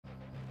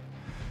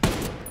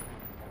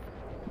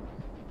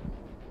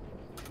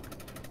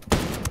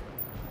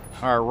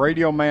Our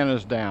radio man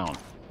is down.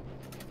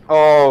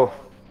 Oh,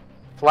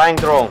 flying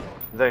drone.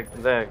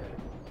 The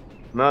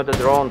murder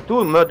drone.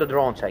 2 murder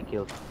drones I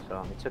killed,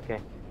 so it's okay.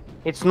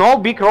 It's no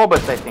big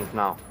robots, I think,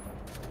 now.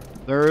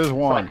 There is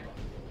one.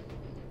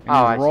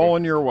 Oh, He's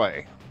rolling your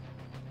way.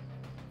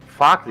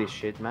 Fuck this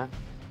shit, man.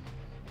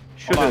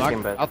 Shooting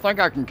him better. I think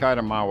I can kite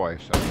him my way,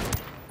 so.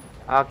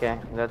 Okay,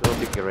 that will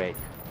be great.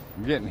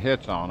 I'm getting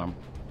hits on him.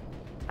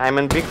 I'm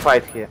in big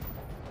fight here.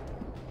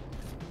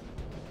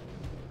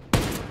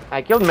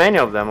 I killed many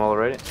of them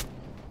already.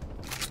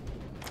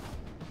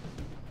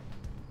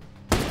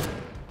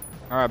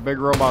 Alright, big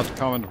robot's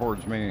coming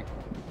towards me.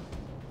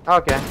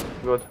 Okay,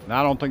 good. And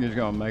I don't think he's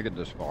gonna make it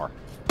this far.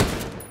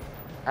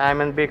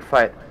 I'm in big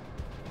fight.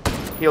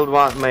 Killed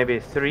one, maybe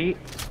 3,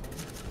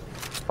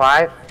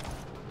 5.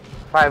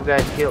 5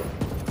 guys killed.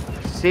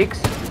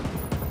 6.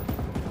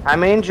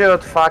 I'm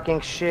injured,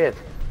 fucking shit.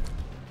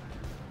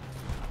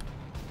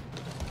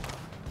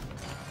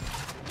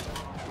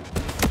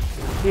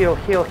 Heal,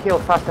 heal, heal,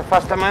 faster,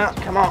 faster, man,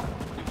 come on.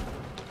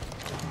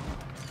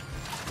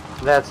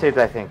 That's it,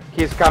 I think.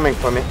 He's coming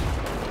for me.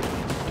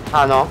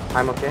 Ah, no,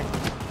 I'm okay.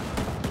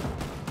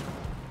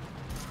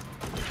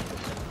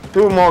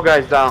 2 more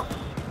guys down.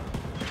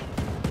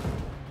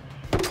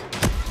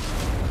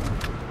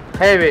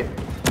 Heavy.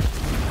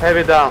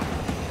 Heavy down.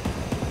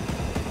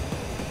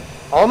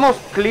 Almost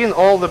clean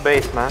all the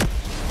base, man.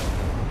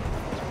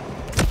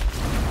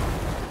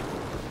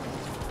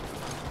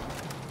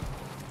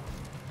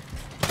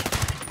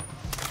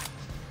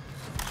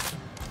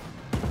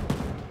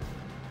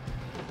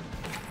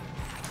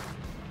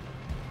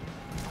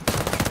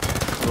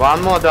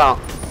 One more down.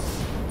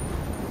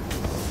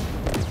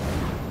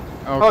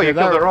 Okay, Oh, you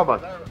killed the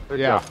robot. Good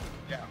job.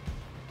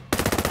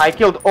 I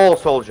killed all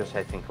soldiers,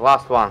 I think.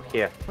 Last one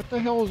here. What the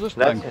hell is this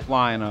That's thing it.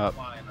 flying up?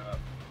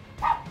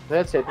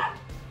 That's it.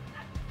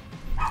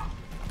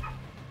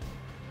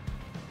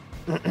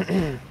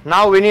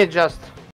 Now we need just